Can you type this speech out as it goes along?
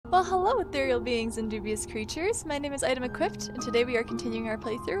Well, hello, ethereal beings and dubious creatures. My name is itemEQUIPPED, and today we are continuing our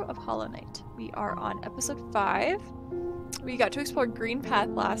playthrough of Hollow Knight. We are on episode 5. We got to explore Green Path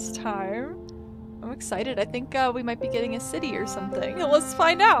last time. I'm excited. I think we might be getting a city or something. Let's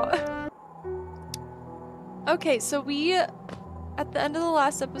find out. Okay, so at the end of the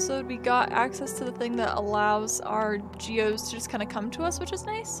last episode, we got access to the thing that allows our geos to just kind of come to us, which is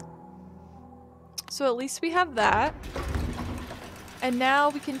nice. So at least we have that. And now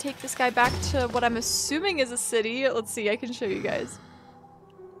we can take this guy back to what I'm assuming is a city. Let's see, I can show you guys.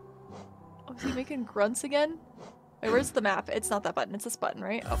 Oh, is he making grunts again? Wait, where's the map? It's not that button, it's this button,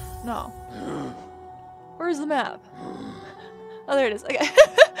 right? Oh, no. Where's the map? Oh, there it is, okay.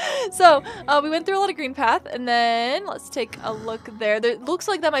 So, we went through a lot of Green Path, and then let's take a look there. It looks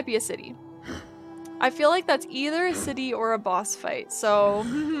like that might be a city. I feel like that's either a city or a boss fight, so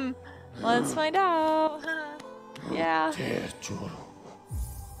let's find out. Yeah.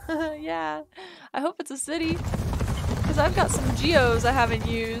 Yeah, I hope it's a city, because I've got some geos I haven't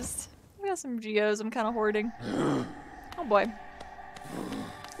used. I've got some geos I'm kind of hoarding. Oh boy.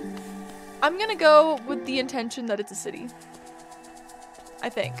 I'm gonna go with the intention that it's a city. I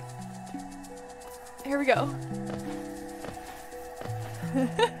think. Here we go.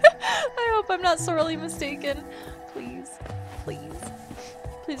 I hope I'm not sorely mistaken. Please. Please.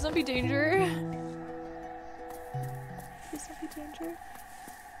 Please don't be danger. Please don't be danger.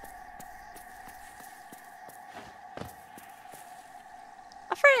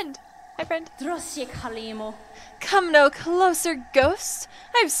 A friend! Hi, friend. Come no closer, ghost.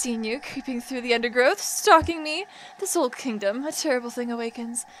 I've seen you creeping through the undergrowth, stalking me. This old kingdom, a terrible thing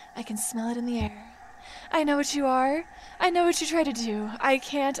awakens. I can smell it in the air. I know what you are. I know what you try to do. I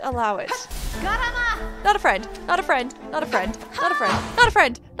can't allow it. Not a friend. Not a friend. Not a friend. Not a friend. Not a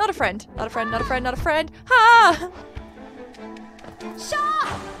friend. Not a friend. Not a friend. Not a friend. Not a friend. Ha!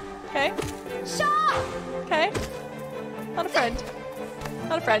 Okay. Okay. Not a friend.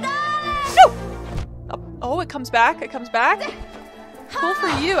 Not a friend. No! Oh, it comes back. It comes back. Cool for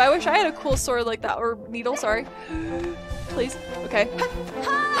you. I wish I had a cool sword like that. Or needle, sorry. Please. Okay.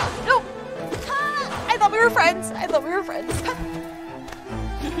 No! I thought we were friends. I thought we were friends.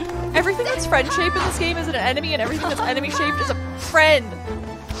 Everything that's friend shaped in this game is an enemy, and everything that's enemy shaped is a friend.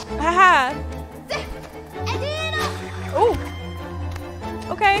 Haha. Oh.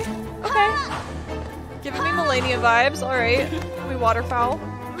 Okay. Okay. Giving me Millennia vibes. Alright. We waterfowl.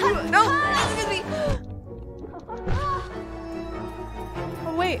 No! Excuse me!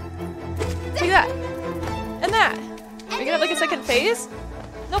 Oh, wait. Look at that. And that. Are you gonna have like a second phase?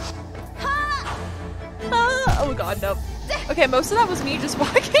 Nope. Oh god, nope. Okay, most of that was me just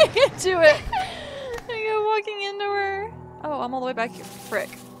walking into it. Walking into her. Oh, I'm all the way back here. Frick.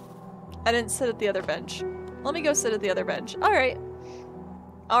 I didn't sit at the other bench. Let me go sit at the other bench. Alright.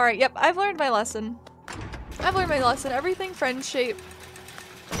 Alright, yep, I've learned my lesson. I've learned my lesson. Everything friend shape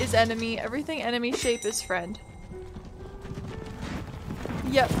is enemy. Everything enemy shape is friend.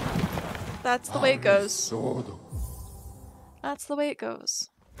 Yep. That's the way it goes. That's the way it goes.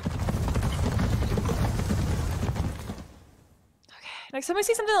 Next time I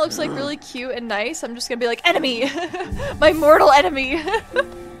see something that looks like really cute and nice, I'm just gonna be like, enemy! My mortal enemy!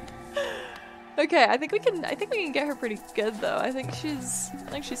 Okay, I think we can get her pretty good though. I think she's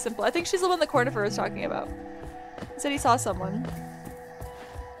simple. I think she's the one the Cornifer was talking about. He said he saw someone.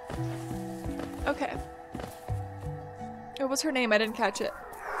 Okay. What was her name? I didn't catch it.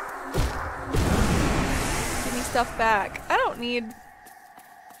 Give me stuff back. I don't need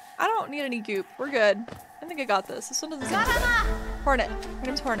any goop. We're good. I think I got this. This one doesn't seem too bad. Hornet. Her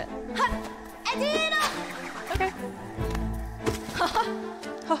name's Hornet. Okay.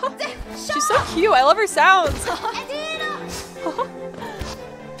 She's so cute. I love her sounds.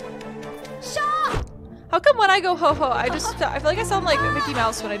 How come when I go ho ho, I feel like I sound like Mickey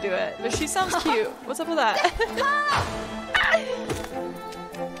Mouse when I do it. But she sounds cute. What's up with that?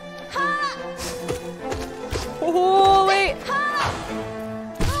 Oh wait.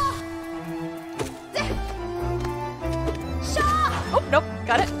 Oh, nope,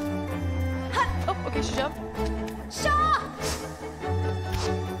 got it. Oh, okay, she jumped.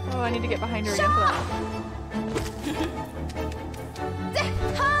 Oh, I need to get behind her again for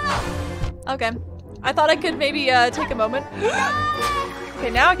that. Okay. I thought I could maybe take a moment.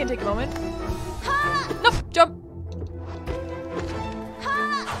 Okay, now I can take a moment. Nope, jump.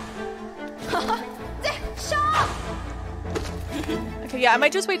 Okay, yeah, I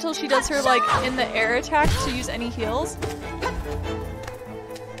might just wait till she does her, like, in the air attack to use any heals.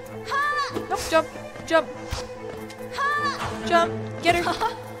 Nope, jump, jump. Jump, get her.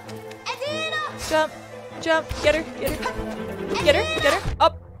 Jump, jump, get her, get her. Get her,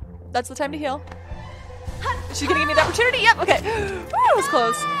 up. That's the time to heal. She's gonna give me the opportunity. Yep, okay. Woo, that was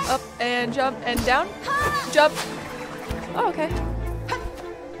close. Up and jump and down. Jump. Oh, okay.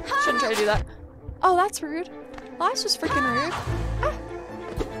 Shouldn't try to do that. Oh, that's rude. Oh, that's just freaking rude. Ah.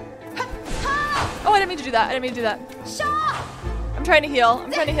 Oh, I didn't mean to do that. I didn't mean to do that. I'm trying to heal.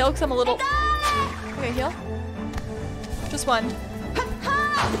 I'm trying to heal because I'm a little... Okay, heal. Just one.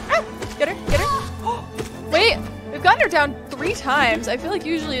 Ah, get her, get her. Wait, we've gotten her down 3 times. I feel like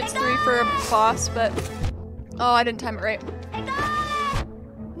usually it's 3 for a boss, but... Oh, I didn't time it right.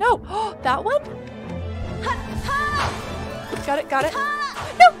 No, that one? Got it, got it.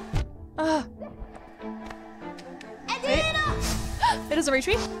 No! Wait. It doesn't reach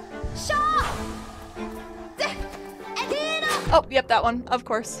me? Oh, yep, that one, of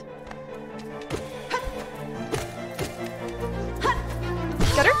course.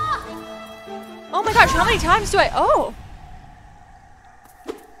 Get her? Oh my gosh, how many times do I... Oh!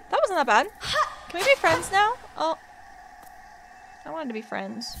 That wasn't that bad. Can we be friends now? Oh. I wanted to be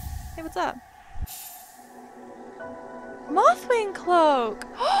friends. Hey, what's up? Mothwing cloak!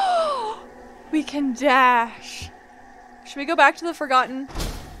 We can dash. Should we go back to the Forgotten?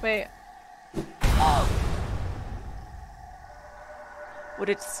 Wait. Would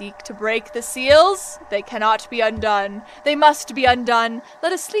it seek to break the seals? They cannot be undone. They must be undone.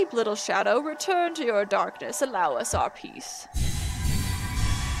 Let us sleep, little shadow. Return to your darkness. Allow us our peace.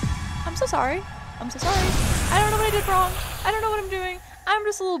 I'm so sorry. I'm so sorry. I don't know what I did wrong. I don't know what I'm doing. I'm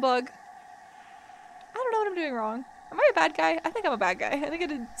just a little bug. I don't know what I'm doing wrong. Am I a bad guy? I think I'm a bad guy. I think I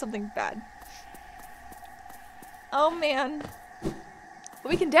did something bad. Oh man. But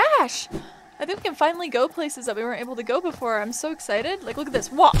we can dash! I think we can finally go places that we weren't able to go before. I'm so excited. Like, look at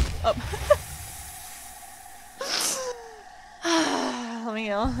this. Walk! Up. Let me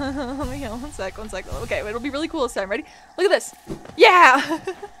heal. Let me heal. One sec, one sec. Okay, it'll be really cool this time. Ready? Look at this. Yeah!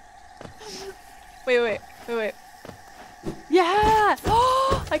 Wait. Yeah!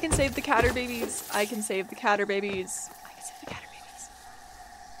 Oh, I can save the catter babies. I can save the catter babies.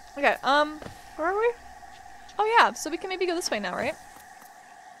 Okay, where are we? Oh yeah, so we can maybe go this way now, right?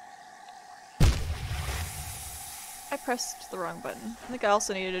 I pressed the wrong button. I think I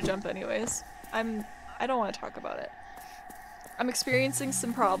also needed to jump anyways. I don't want to talk about it. I'm experiencing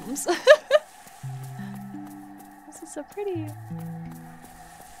some problems. This is so pretty.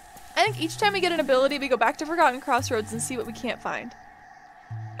 I think each time we get an ability, we go back to Forgotten Crossroads and see what we can't find.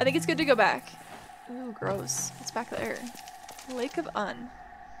 I think it's good to go back. Ooh, gross. What's back there? Lake of Un.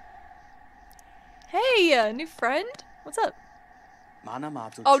 Hey, new friend? What's up?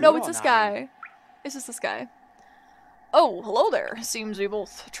 Oh no, it's this guy. It's just this guy. Oh, hello there. Seems we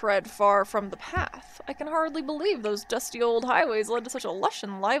both tread far from the path. I can hardly believe those dusty old highways led to such a lush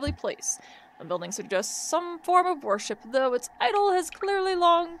and lively place. The building suggests some form of worship, though its idol has clearly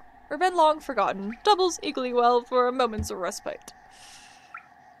been long forgotten. Doubles equally well for a moment's respite.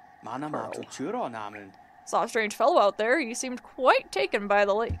 Saw a strange fellow out there. He seemed quite taken by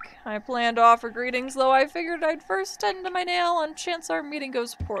the lake. I planned to offer greetings, though I figured I'd first tend to my nail on chance our meeting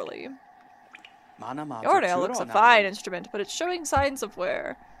goes poorly. Your nail looks a fine instrument, but it's showing signs of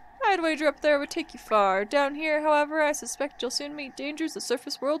wear. I'd wager up there would take you far. Down here, however, I suspect you'll soon meet dangers the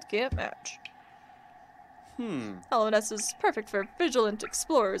surface world can't match. Hallownest is perfect for vigilant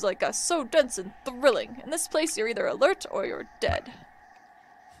explorers like us, so dense and thrilling. In this place, you're either alert or you're dead.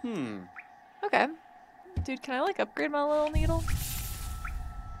 Okay. Dude, can I like upgrade my little needle?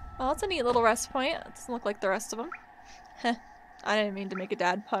 Oh, that's a neat little rest point. It doesn't look like the rest of them. Heh. I didn't mean to make a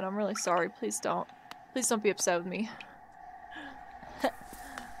dad pun. I'm really sorry. Please don't. Please don't be upset with me.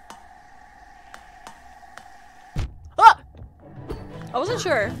 Ah! I wasn't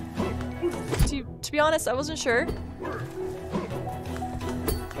sure. To be honest, I wasn't sure.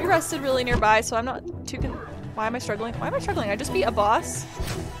 We rested really nearby, so I'm not too Why am I struggling? Why am I struggling? I just beat a boss.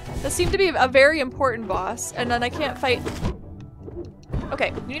 That seemed to be a very important boss, and then I can't fight.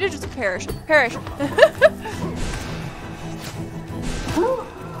 Okay, you need to just perish. Perish.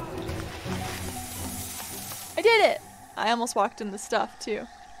 I did it! I almost walked in the stuff, too.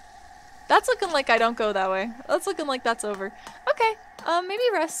 That's looking like I don't go that way. That's looking like that's over. Okay, maybe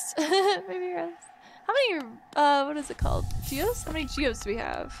rest. Maybe rest. How many, what is it called? Geos? How many geos do we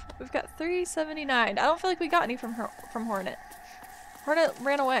have? We've got 379. I don't feel like we got any from Hornet. Hornet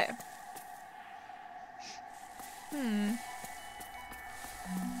ran away.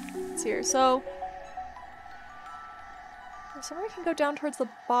 It's here. So, somewhere we can go down towards the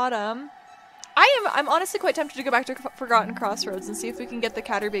bottom. I'm honestly quite tempted to go back to Forgotten Crossroads and see if we can get the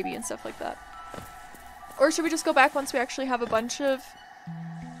catter baby and stuff like that. Or should we just go back once we actually have a bunch of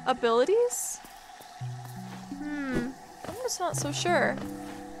abilities? I'm just not so sure.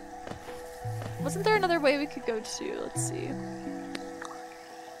 Wasn't there another way we could go to? Let's see.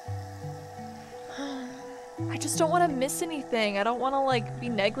 I just don't want to miss anything. I don't want to like be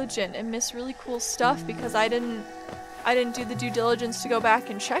negligent and miss really cool stuff because I didn't do the due diligence to go back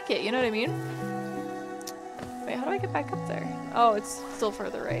and check it, you know what I mean? Wait, how do I get back up there? Oh, it's still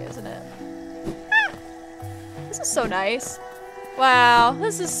further right, isn't it? Ah! This is so nice. Wow,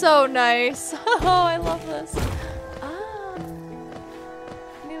 this is so nice. Oh, I love this. Ah.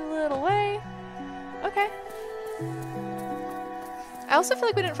 New little way. Okay. I also feel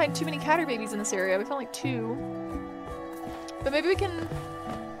like we didn't find too many catter babies in this area. We found like 2. But maybe we can...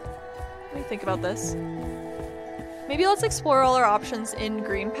 Let me think about this. Maybe let's explore all our options in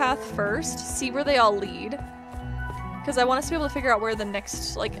Green Path first. See where they all lead. Because I want us to be able to figure out where the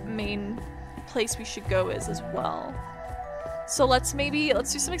next like main place we should go is as well. So let's do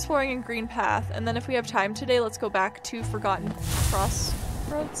some exploring in Green Path. And then if we have time today, let's go back to Forgotten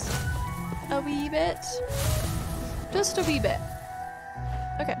Crossroads. A wee bit. Just a wee bit.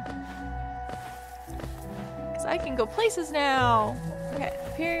 Okay. Because I can go places now. Okay,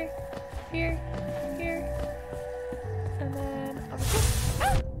 up here, here, here. And then over here.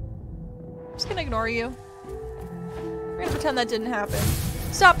 Ah! I'm just gonna ignore you. We're gonna pretend that didn't happen.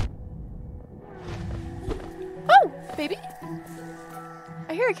 Stop! Oh! Baby?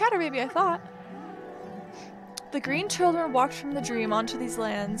 I hear a catter baby, I thought. The green children walked from the dream onto these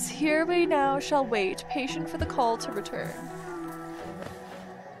lands. Here we now shall wait, patient for the call to return.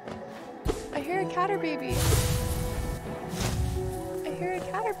 I hear a catter baby. I hear a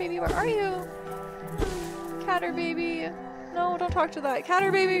catter baby. Where are you? Catter baby. No, don't talk to that.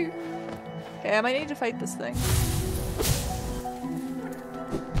 Catter baby. Okay, I might need to fight this thing.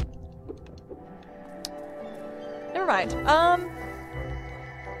 Never mind.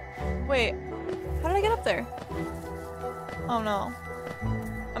 Wait. How did I get up there? Oh no.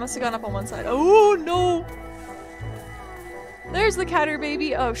 I must have gone up on one side. Oh no! There's the catter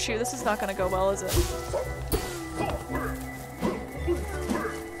baby. Oh shoot, this is not gonna go well, is it?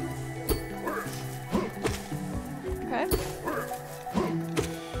 Okay.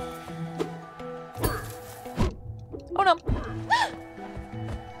 Oh no!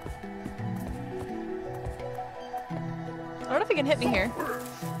 I don't know if he can hit me here.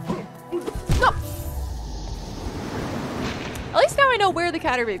 No! At least now I know where the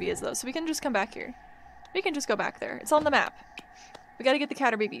catter baby is though, so we can just come back here. We can just go back there. It's on the map. We gotta get the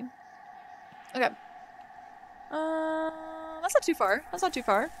catter baby. Okay. That's not too far. That's not too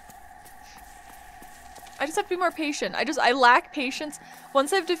far. I just have to be more patient. I lack patience.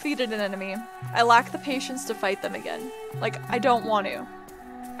 Once I've defeated an enemy, I lack the patience to fight them again. Like, I don't want to.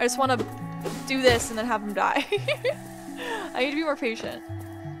 I just want to do this and then have them die. I need to be more patient.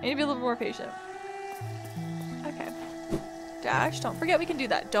 I need to be a little bit more patient. Okay. Dash. Don't forget we can do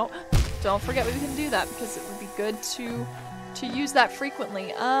that. Don't forget we can do that because it would be good to use that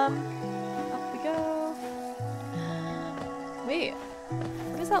frequently. Up we go. Wait.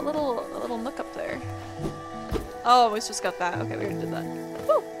 What is that little nook up there? Oh, we just got that. Okay, we already did that.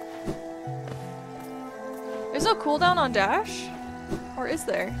 Woo! There's no cooldown on dash? Or is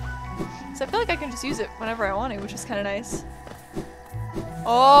there? So I feel like I can just use it whenever I want to, which is kind of nice.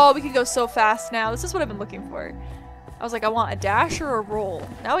 Oh, we can go so fast now. This is what I've been looking for. I was like, I want a dash or a roll.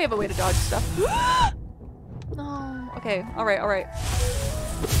 Now we have a way to dodge stuff. No. Okay, alright, alright.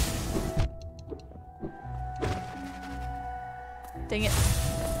 Dang it.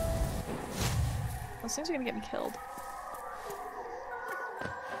 Those things are gonna get me killed.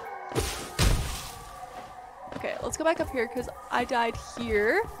 Okay, let's go back up here because I died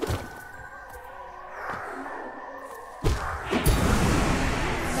here. And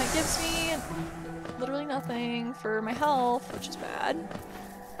that gives me literally nothing for my health, which is bad.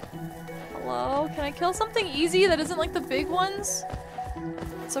 Hello? Can I kill something easy that isn't like the big ones?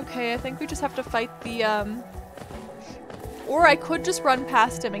 It's okay, I think we just have to fight the, or I could just run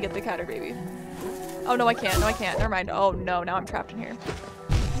past him and get the catter baby. Oh no, I can't. No, I can't. Never mind. Oh no, now I'm trapped in here.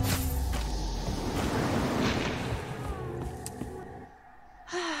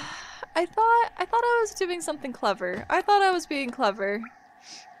 I thought I was doing something clever. I thought I was being clever.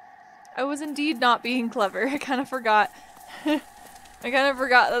 I was indeed not being clever. I kind of forgot. I kind of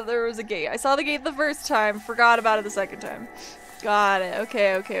forgot that there was a gate. I saw the gate the first time, forgot about it the second time. Got it.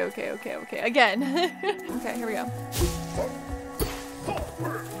 Okay, okay, okay, okay, okay. Again. Okay, here we go.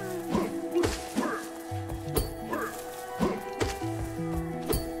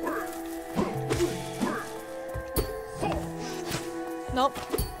 Nope.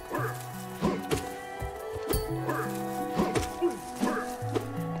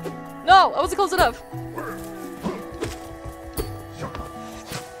 No! I wasn't close enough!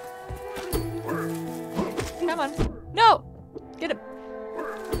 Come on. No! Get him.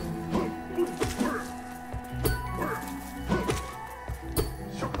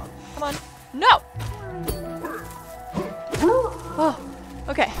 Come on. No! Oh,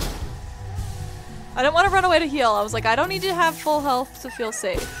 okay. I didn't want to run away to heal. I was like, I don't need to have full health to feel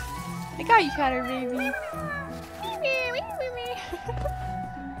safe. I got you, Catter baby.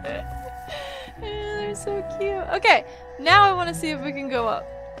 They're so cute. Okay, now I want to see if we can go up.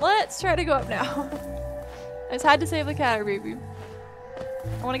 Let's try to go up now. I just had to save the Catter baby.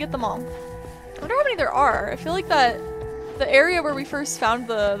 I want to get them all. I wonder how many there are. I feel like that the area where we first found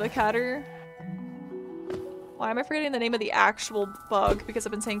the Catter. Why am I forgetting the name of the actual bug? Because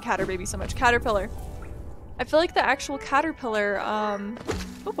I've been saying Catter baby so much. Caterpillar. I feel like the actual caterpillar,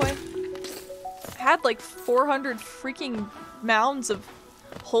 oh boy, had like 400 freaking mounds of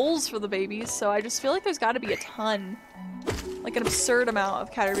holes for the babies, so I just feel like there's got to be a ton. Like an absurd amount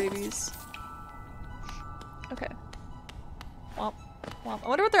of Catter babies. Okay. Well, I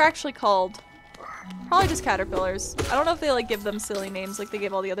wonder what they're actually called. Probably just caterpillars. I don't know if they like give them silly names like they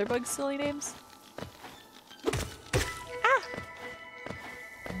gave all the other bugs silly names. Ah!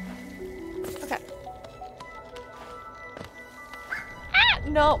 Okay. Ah!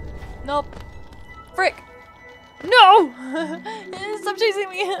 No! Nope. Frick! No! Stop chasing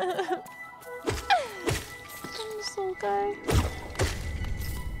me! This little guy.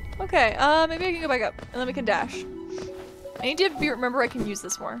 Okay, maybe I can go back up and then we can dash. I need to remember I can use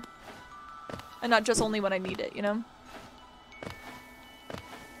this more. And not just only when I need it, you know?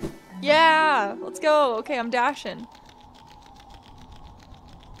 Yeah! Let's go! Okay, I'm dashing.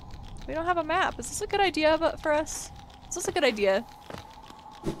 We don't have a map. Is this a good idea for us? Is this a good idea?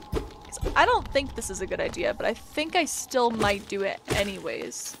 I don't think this is a good idea, but I think I still might do it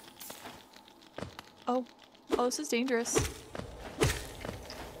anyways. Oh. Oh, this is dangerous.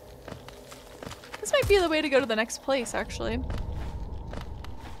 This might be the way to go to the next place, actually.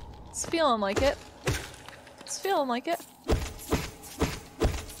 It's feeling like it. It's feeling like it.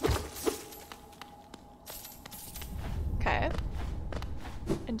 Okay.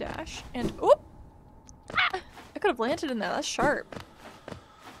 And dash. And oop! Ah! I could have landed in that. That's sharp.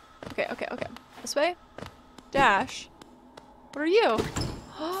 Okay, okay, okay. This way. Dash. What are you?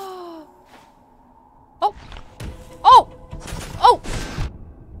 Oh! Oh! Oh!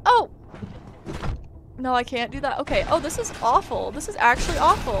 Oh! No, I can't do that. Okay. Oh, this is awful. This is actually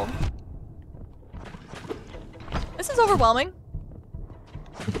awful. This is overwhelming.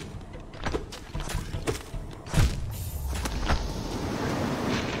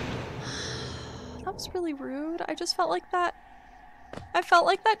 That was really rude. I just felt like that. I felt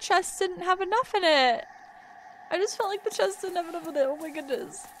like that chest didn't have enough in it. I just felt like the chest didn't have enough in it. Oh my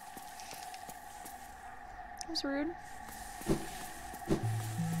goodness. That was rude.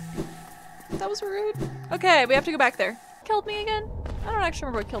 That was rude. Okay, we have to go back there. Killed me again? I don't actually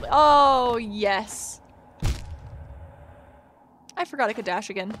remember what killed me. Oh, yes. I forgot I could dash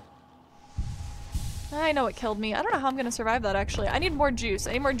again. I know what killed me. I don't know how I'm gonna survive that, actually. I need more juice.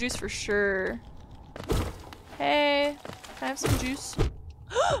 I need more juice for sure. Hey, can I have some juice?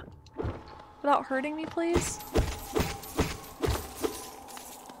 Without hurting me, please?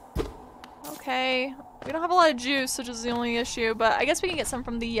 Okay. We don't have a lot of juice, which is the only issue, but I guess we can get some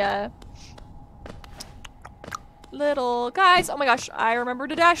from the, little guys. Oh my gosh, I remember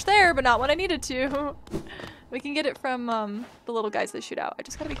to dash there, but not when I needed to. We can get it from, the little guys that shoot out. I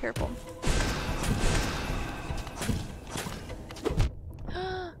just gotta be careful.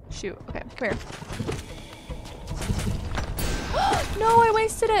 Shoot. Okay, come here. No, I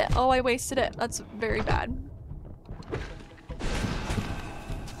wasted it! Oh, I wasted it. That's very bad.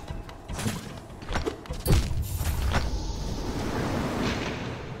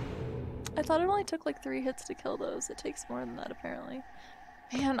 I thought it only took like 3 hits to kill those. It takes more than that, apparently.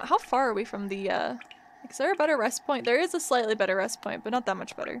 Man, how far are we from the, is there a better rest point? There is a slightly better rest point, but not that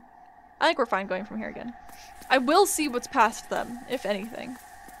much better. I think we're fine going from here again. I will see what's past them, if anything.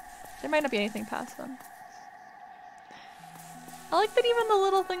 There might not be anything past them. I like that even the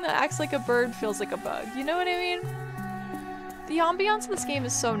little thing that acts like a bird feels like a bug. You know what I mean? The ambiance of this game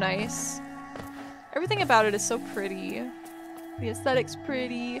is so nice. Everything about it is so pretty. The aesthetic's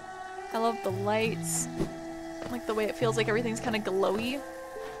pretty. I love the lights. I like the way it feels like everything's kind of glowy.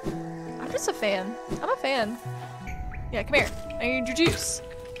 I'm just a fan. I'm a fan. Yeah, come here. I need your juice.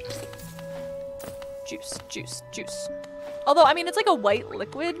 Juice, juice, juice. Although, I mean, it's like a white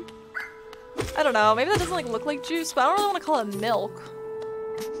liquid. I don't know. Maybe that doesn't like look like juice, but I don't really want to call it milk.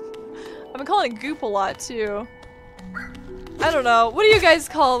 I've been calling it goop a lot too. I don't know. What do you guys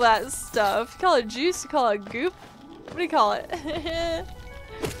call that stuff? You call it juice? You call it goop? What do you call it?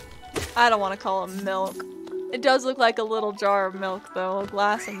 I don't want to call it milk. It does look like a little jar of milk though, a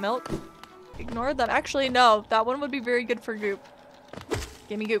glass of milk. Ignore them. Actually, no, that one would be very good for goop.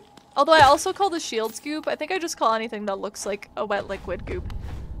 Gimme goop. Although I also call the shields goop. I think I just call anything that looks like a wet liquid goop.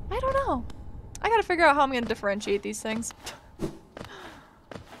 I don't know. I gotta figure out how I'm gonna differentiate these things.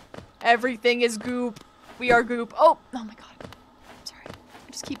 Everything is goop. We are goop. Oh my god. I'm sorry.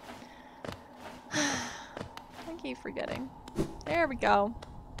 I just keep... I keep forgetting. There we go.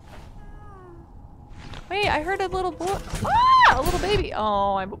 Wait, I heard a little boy. Ah! A little baby.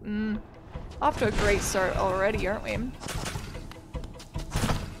 Oh, I'm off to a great start already, aren't we?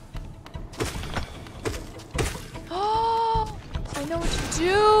 Oh, I know what to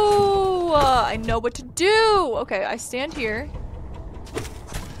do. I know what to do. Okay, I stand here.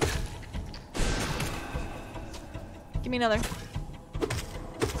 Give me another.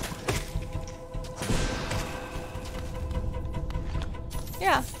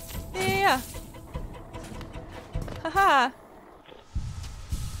 Yeah. Yeah. Haha.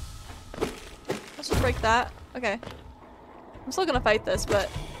 Let's just break that. Okay. I'm still gonna fight this, but...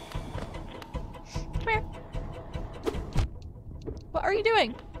 Come here. What are you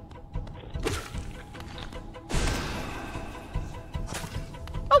doing?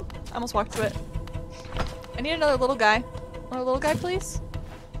 Oh! I almost walked to it. I need another little guy. Another little guy, please?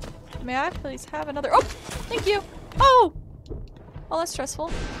 May I please have another? Oh! Thank you! Oh! Oh, that's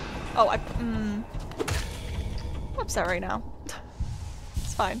stressful. Oh, I'm upset right now.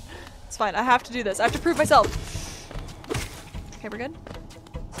 It's fine. It's fine. I have to do this. I have to prove myself. Okay, we're good.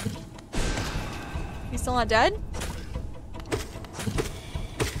 He's still not dead?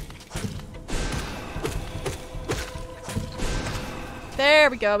 There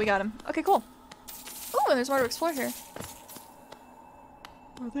we go. We got him. Okay, cool. Oh, and there's more to explore here.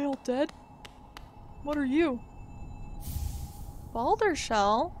 Are they all dead? What are you? Boulder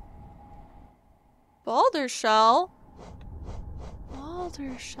shell? Boulder shell?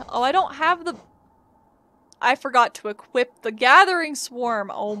 Boulder shell. Oh, I don't have the... I forgot to equip the gathering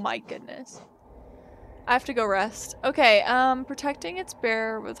swarm. Oh my goodness. I have to go rest. Okay, protecting its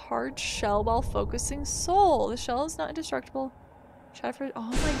bearer with hard shell while focusing soul. The shell is not indestructible.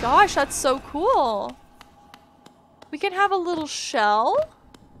 Oh my gosh, that's so cool. We can have a little shell.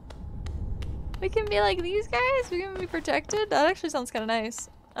 We can be like these guys. We can be protected. That actually sounds kind of nice.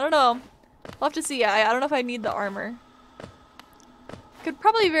 I don't know. We'll have to see. I don't know if I need the armor. Could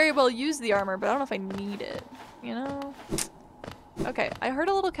probably very well use the armor, but I don't know if I need it. You know? Okay, I heard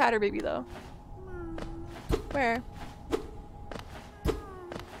a little catter baby though. Where?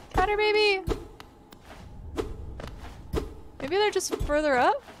 Catter baby! Maybe they're just further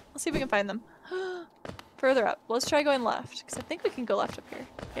up? Let's see if we can find them. Further up. Let's try going left, because I think we can go left up here.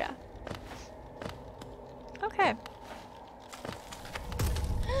 Yeah. Okay.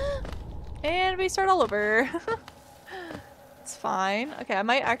 And we start all over. It's fine. Okay, I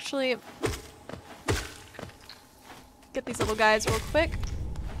might actually get these little guys real quick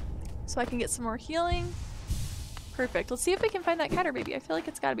so I can get some more healing. Perfect. Let's see if we can find that catter baby. I feel like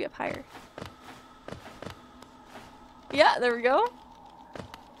it's gotta be up higher. Yeah, there we go.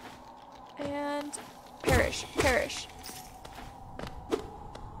 And perish, perish.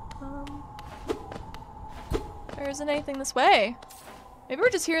 There isn't anything this way. Maybe we're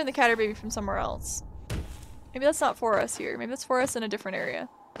just hearing the catter baby from somewhere else. Maybe that's not for us here. Maybe that's for us in a different area.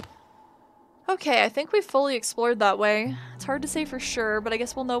 Okay, I think we fully explored that way. It's hard to say for sure, but I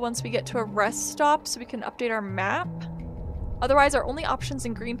guess we'll know once we get to a rest stop so we can update our map. Otherwise, our only options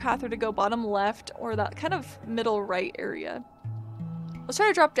in green path are to go bottom left or that kind of middle right area. Let's try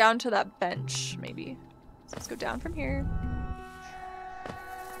to drop down to that bench, maybe. So let's go down from here.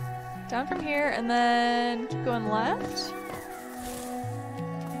 Down from here, and then keep going left.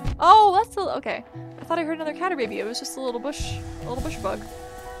 Oh, that's the... Okay. I thought I heard another catter baby. It was just a little bush bug.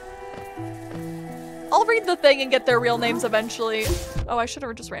 I'll read the thing and get their real names eventually. Oh, I should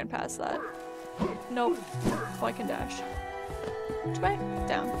have just ran past that. Nope. Oh, I can dash. Which way?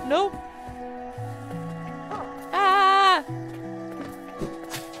 Down. Nope. Ah!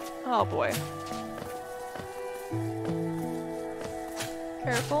 Oh boy.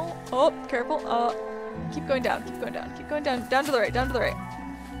 Careful. Oh, careful. Keep going down. Keep going down. Keep going down. Down to the right. Down to the right.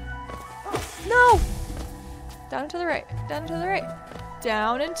 No! Down to the right. Down to the right.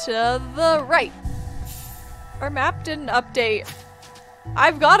 Down and to the right. Our map didn't update.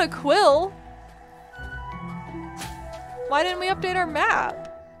 I've got a quill. Why didn't we update our map?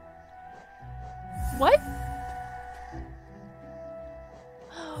 What?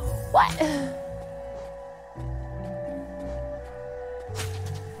 What?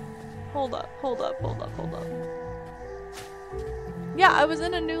 Hold up, hold up, hold up, hold up. Yeah, I was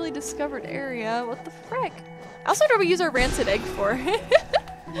in a newly discovered area. What the frick? I also wonder what we use our rancid egg for. I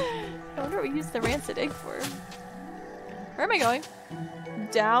wonder what we use the rancid egg for. Where am I going?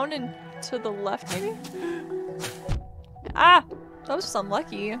 Down and to the left, maybe? Ah! That was just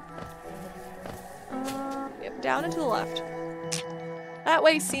unlucky. Yep, down and to the left. That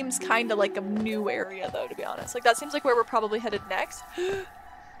way seems kind of like a new area, though, to be honest. Like, that seems like where we're probably headed next.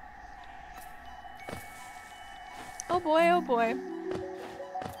 Oh boy, oh boy.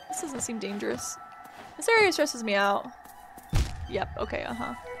 This doesn't seem dangerous. This area stresses me out. Yep, okay,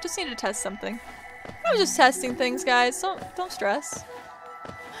 Just need to test something. I was just testing things, guys. Don't stress.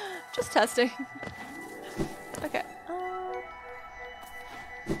 Just testing. Okay.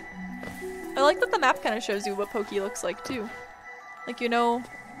 I like that the map kind of shows you what Pokey looks like, too. Like, you know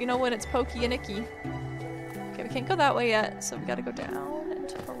when it's Pokey and Icky. Okay, we can't go that way yet, so we gotta go down and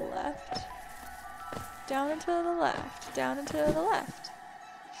to the left. Down and to the left. Down and to the left.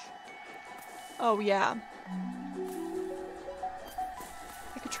 Oh, yeah.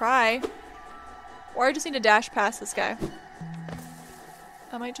 I could try. Or I just need to dash past this guy.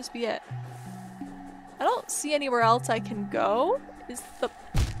 That might just be it. I don't see anywhere else I can go, is the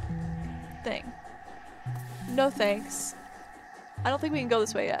thing. No thanks. I don't think we can go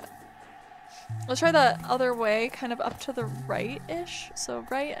this way yet. Let's try the other way, kind of up to the right-ish. So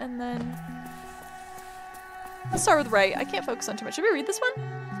right and then... Let's start with right. I can't focus on too much. Should we read this one?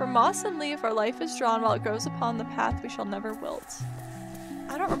 From moss and leaf our life is drawn, while it grows upon the path we shall never wilt.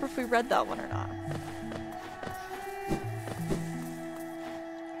 I don't remember if we read that one or not.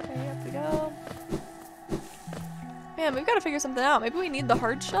 Okay, up we go. Man, we've got to figure something out. Maybe we need the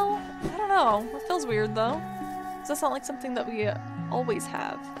hard shell? I don't know. That feels weird though. Does that sound like something that we always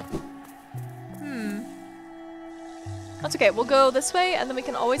have? That's okay. We'll go this way and then we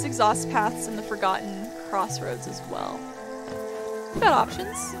can always exhaust paths in the Forgotten Crossroads as well. We've got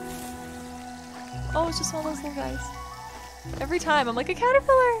options. Oh, it's just one of those little guys. Every time I'm like, a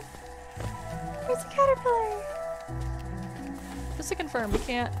caterpillar! Where's the caterpillar? Just to confirm, we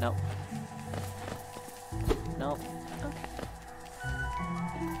can't. Nope. Nope. Okay.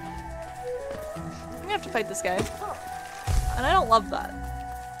 I'm gonna have to fight this guy. And I don't love that.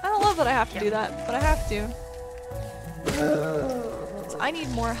 I don't love that I have to do that, but I have to. So I need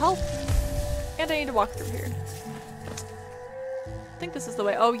more help. And I need to walk through here. I think this is the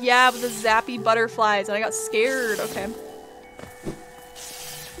way. Oh yeah, with the zappy butterflies, and I got scared. Okay.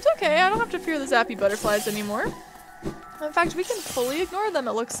 It's okay, I don't have to fear the zappy butterflies anymore. In fact, we can fully ignore them,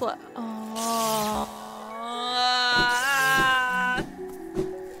 it looks like. Oh.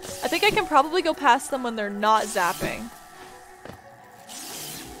 I think I can probably go past them when they're not zapping.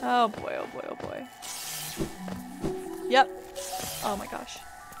 Oh boy, oh boy, oh boy. Yep. Oh my gosh.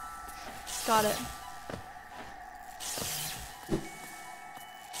 Got it.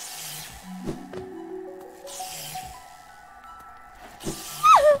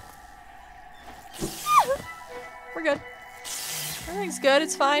 We're good. Everything's good,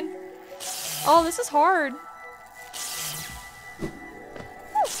 it's fine. Oh, this is hard.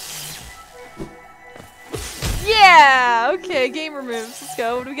 Yeah! Okay, game removes. Let's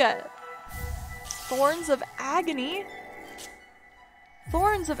go. What do we got? Thorns of Agony.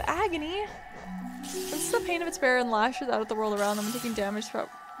 Thorns of Agony? This is the pain of its bearer and lashes out at the world around them and taking damage from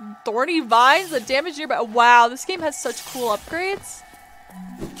thorny vines that damage nearby. Wow, this game has such cool upgrades.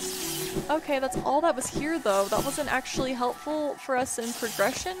 Okay, that's all that was here though. That wasn't actually helpful for us in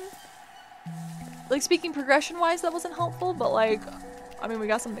progression. Like, speaking progression-wise, that wasn't helpful, but like, I mean, we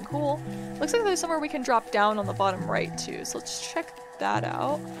got something cool. Looks like there's somewhere we can drop down on the bottom right too, so let's check that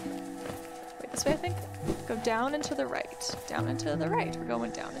out. Wait, this way I think? Go down and to the right. Down and to the right. We're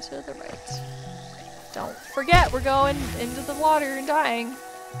going down and to the right. Don't forget, we're going into the water and dying.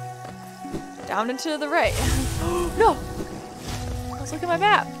 Down and to the right. No! Let's look at my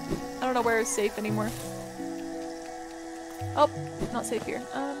map. I don't know where is safe anymore. Oh, not safe here.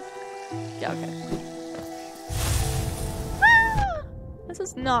 Yeah, okay. Ah! This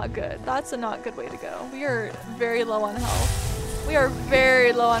is not good. That's a not good way to go. We are very low on health. We are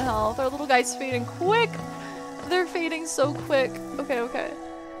very low on health. Our little guy's fading quick. They're fading so quick. Okay, okay.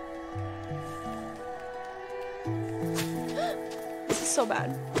 This is so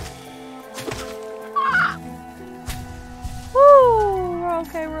bad. Ah! Woo! We're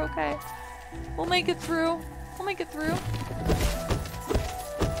okay, we're okay. We'll make it through. We'll make it through.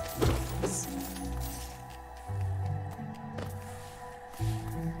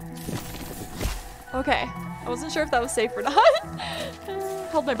 Okay. I wasn't sure if that was safe or not.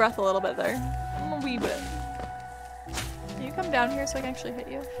 Held my breath a little bit there. A wee bit. Can you come down here so I can actually hit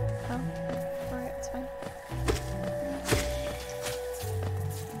you? No? Alright, it's fine.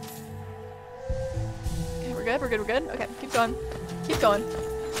 good, we're good, we're good. Okay, keep going. Keep going.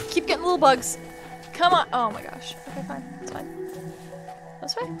 Keep getting little bugs. Come on. Oh my gosh. Okay, fine. It's fine.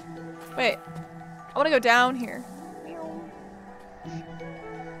 This way? Wait. I want to go down here.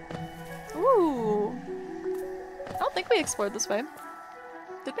 Ooh. I don't think we explored this way.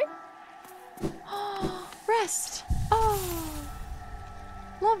 Did we? Rest. Oh.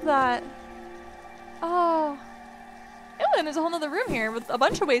 Love that. Oh. Oh, and there's a whole nother room here with a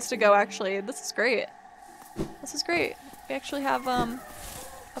bunch of ways to go, actually. This is great. This is great. We actually have, a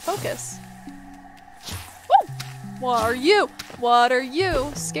focus. Woo! What are you? What are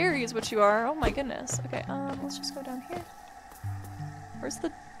you? Scary is what you are. Oh my goodness. Okay, let's just go down here. Where's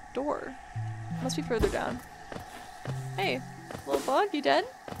the door? Must be further down. Hey, little bug, you dead?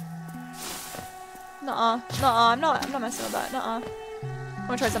 Nuh-uh. Nuh-uh, I'm not messing with that. Nuh-uh. I'm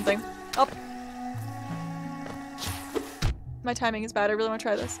gonna try something. Oh. My timing is bad. I really want to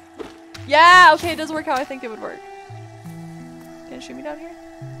try this. Yeah! Okay, it does work how I think it would work. Can it shoot me down here?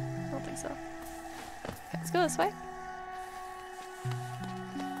 I don't think so. Okay, let's go this way.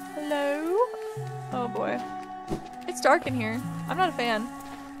 Hello? Oh boy. It's dark in here. I'm not a fan.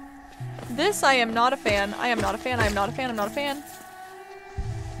 This I am not a fan. I am not a fan. I am not a fan. I'm not a fan.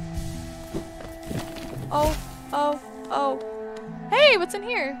 Oh. Oh. Oh. Hey, what's in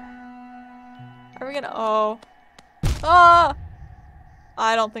here? Are we gonna- oh. Ah!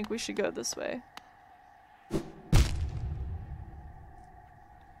 I don't think we should go this way.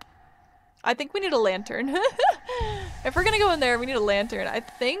 I think we need a lantern. If we're gonna go in there, we need a lantern. I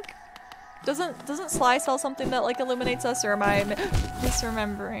think doesn't Sly sell something that like illuminates us, or am I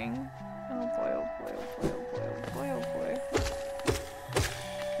misremembering? Oh boy, oh boy, oh boy, oh boy, oh boy, oh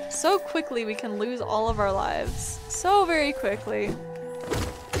boy. So quickly we can lose all of our lives. So very quickly.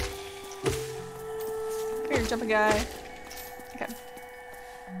 Come here, jumping guy. Okay.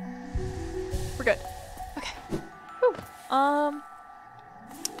 We're good. Okay. Whew.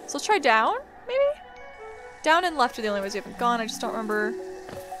 So let's try down, maybe? Down and left are the only ways we haven't gone. I just don't remember.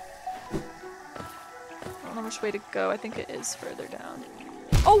 I don't know which way to go. I think it is further down.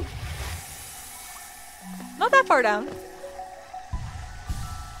 Oh! Not that far down.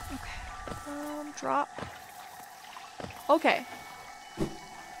 Okay. Drop. Okay.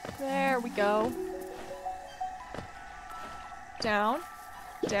 There we go. Down.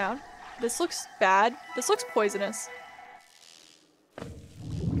 Down. This looks bad. This looks poisonous.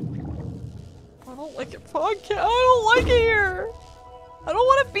 I don't like it, podcast. I don't like it here. I don't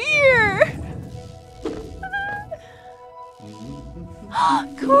want to be here.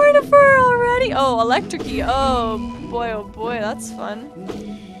 Cornifer already. Oh, electricy. Oh boy, that's fun.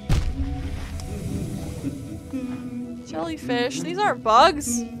 Jellyfish. These aren't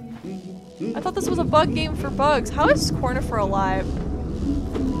bugs. I thought this was a bug game for bugs. How is Cornifer alive?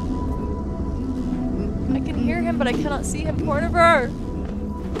 I can hear him, but I cannot see him. Cornifer!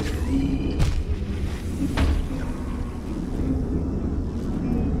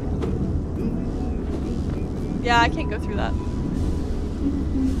 Yeah, I can't go through that.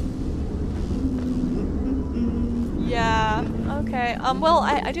 Yeah, okay. Well,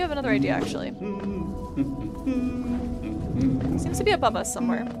 I do have another idea, actually. He seems to be above us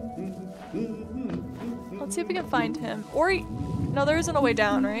somewhere. Let's see if we can find him. Or no, there isn't a way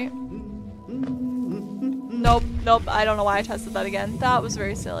down, right? Nope, nope. I don't know why I tested that again. That was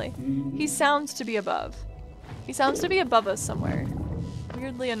very silly. He sounds to be above. He sounds to be above us somewhere.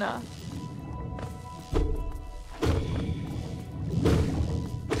 Weirdly enough.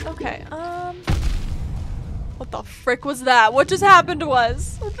 Okay, what the frick was that? What just happened to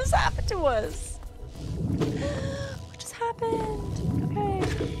us? What just happened to us? What just happened? Okay.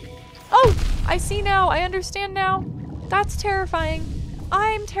 Oh! I see now. I understand now. That's terrifying.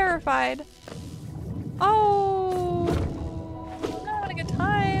 I'm terrified. Oh. I'm not having a good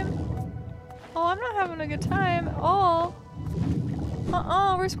time. Oh, I'm not having a good time at all.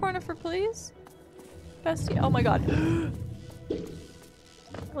 Where's Cornifer, please? Bestie. Oh my god.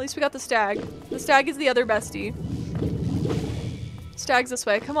 At least we got the stag. The stag is the other bestie. Stag's this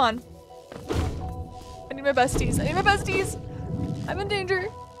way. Come on. I need my besties. I need my besties. I'm in danger.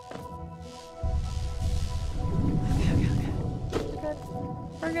 Okay.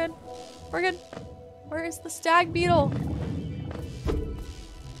 We're good. We're good. Where is the stag beetle?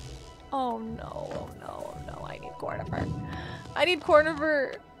 Oh no. Oh no. Oh no. I need Cornifer. I need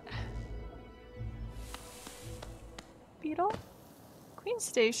Cornifer. Beetle? Queen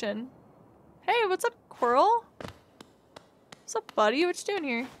Station. Hey, what's up, Coral? What's up, buddy? What you doing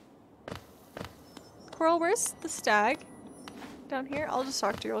here? Coral, where's the stag? Down here? I'll just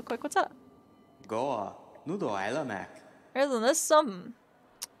talk to you real quick. What's up? Isn't Isn't this something?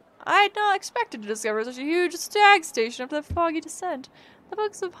 I had not expected to discover such a huge stag station after the foggy descent. The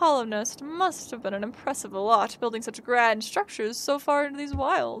folks of Hollow Nest must have been an impressive lot, building such grand structures so far into these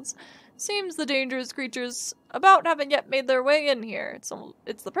wilds. Seems the dangerous creatures about haven't yet made their way in here.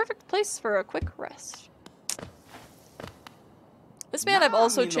 It's the perfect place for a quick rest. This man, I've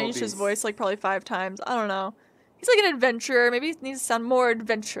also changed his voice like probably 5 times. I don't know. He's like an adventurer. Maybe he needs to sound more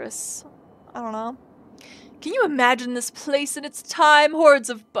adventurous. I don't know. Can you imagine this place in its time? Hordes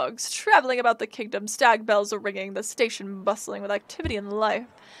of bugs traveling about the kingdom. Stag bells are ringing. The station bustling with activity and life.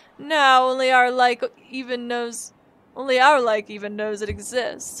 Now only our like even knows it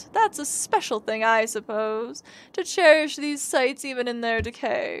exists. That's a special thing, I suppose. To cherish these sights even in their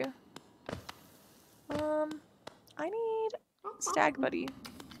decay. I need Stag buddy.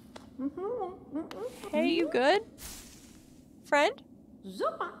 Hey, you good? Friend?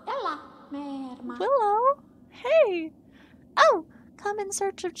 Willow? Hey! Oh, come in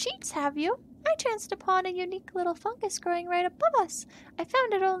search of cheats, have you? I chanced upon a unique little fungus growing right above us. I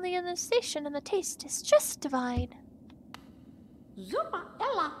found it only in the station and the taste is just divine.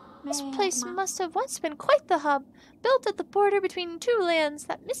 This place must have once been quite the hub, built at the border between 2 lands,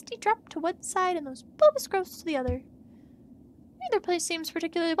 that misty drop to one side and those bulbous growths to the other. Neither place seems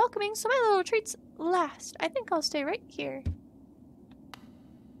particularly welcoming, so my little treats last. I think I'll stay right here.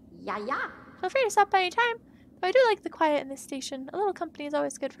 Yeah. Feel free to stop by any time, though I do like the quiet in this station. A little company is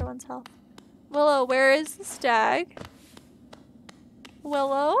always good for one's health. Willow, where is the stag?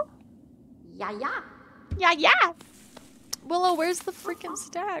 Willow? Yeah. Willow, where's the freaking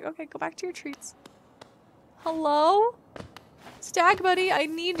stag? Okay, go back to your treats. Hello? Stag buddy, I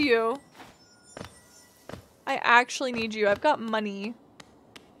need you. I actually need you. I've got money.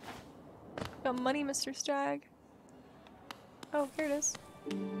 I've got money, Mr. Stag. Oh, here it is.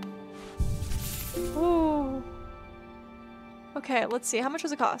 Ooh. Okay, let's see. How much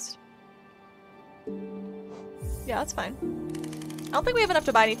does it cost? Yeah, that's fine. I don't think we have enough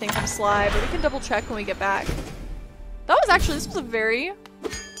to buy anything from Sly, but we can double check when we get back. This was a very,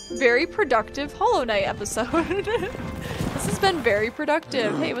 very productive Hollow Knight episode. This has been very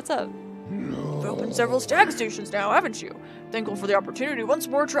productive. Hey, what's up? You've opened several stag stations now, haven't you? Thankful for the opportunity to once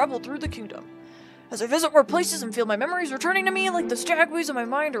more travel through the kingdom. As I visit more places and feel my memories returning to me, like the stagways in my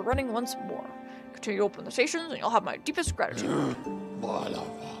mind are running once more. Continue to open the stations and you'll have my deepest gratitude.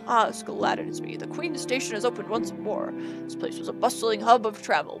 Ah, glad it is me. The Queen Station is opened once more. This place was a bustling hub of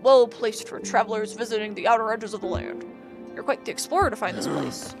travel, well placed for travelers visiting the outer edges of the land. You're quite the explorer to find this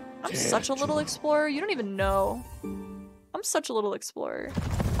place. I'm such a little explorer, you don't even know. I'm such a little explorer.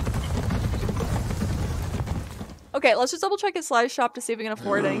 Okay, let's just double check his Sly's shop to see if we can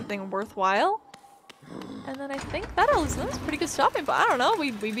afford anything worthwhile. And then I think that was pretty good stopping, but I don't know.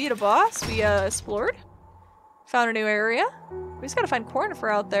 We beat a boss, we explored. Found a new area. We just gotta find Cornifer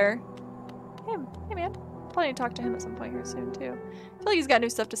out there. Hey man. Probably need to talk to him at some point here soon too. I feel like he's got new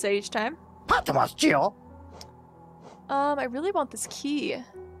stuff to say each time. I really want this key.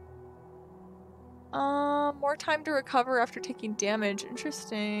 More time to recover after taking damage.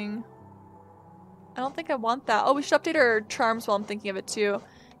 Interesting. I don't think I want that. Oh, we should update our charms while I'm thinking of it too.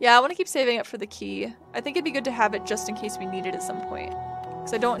 Yeah, I want to keep saving up for the key. I think it'd be good to have it just in case we need it at some point.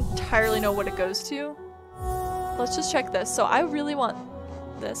 Because I don't entirely know what it goes to. Let's just check this. So I really want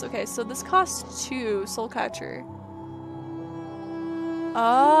this. Okay, so this costs 2 soul catcher.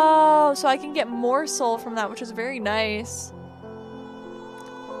 Oh, so I can get more soul from that, which is very nice.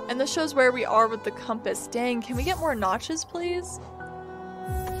 And this shows where we are with the compass. Dang, can we get more notches, please?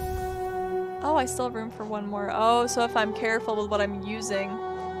 Oh, I still have room for 1 more. Oh, so if I'm careful with what I'm using.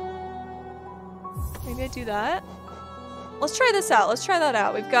 Maybe I do that. Let's try this out. Let's try that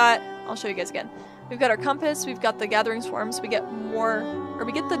out. We've got, I'll show you guys again. We've got our compass, we've got the gathering swarms, we get more, or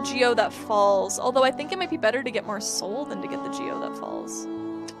we get the geo that falls. Although I think it might be better to get more soul than to get the geo that falls.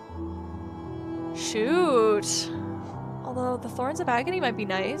 Shoot. Although the Thorns of Agony might be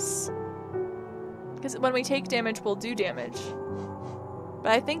nice. Because when we take damage, we'll do damage.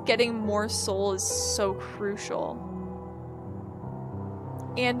 But I think getting more soul is so crucial.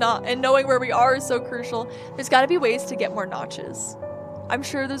 And knowing where we are is so crucial. There's gotta be ways to get more notches. I'm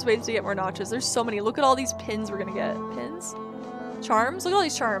sure there's ways to get more notches. There's so many. Look at all these pins we're gonna get. Pins? Charms? Look at all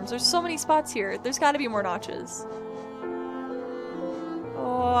these charms. There's so many spots here. There's gotta be more notches.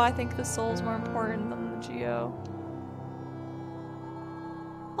 Oh, I think the soul's more important than the geo.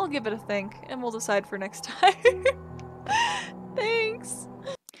 I'll give it a think, and we'll decide for next time. Thanks!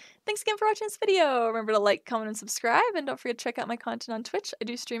 Thanks again for watching this video! Remember to like, comment, and subscribe, and don't forget to check out my content on Twitch. I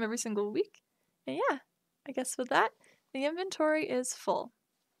do stream every single week. And yeah, I guess with that, the inventory is full.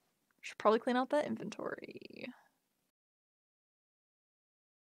 Should probably clean out that inventory.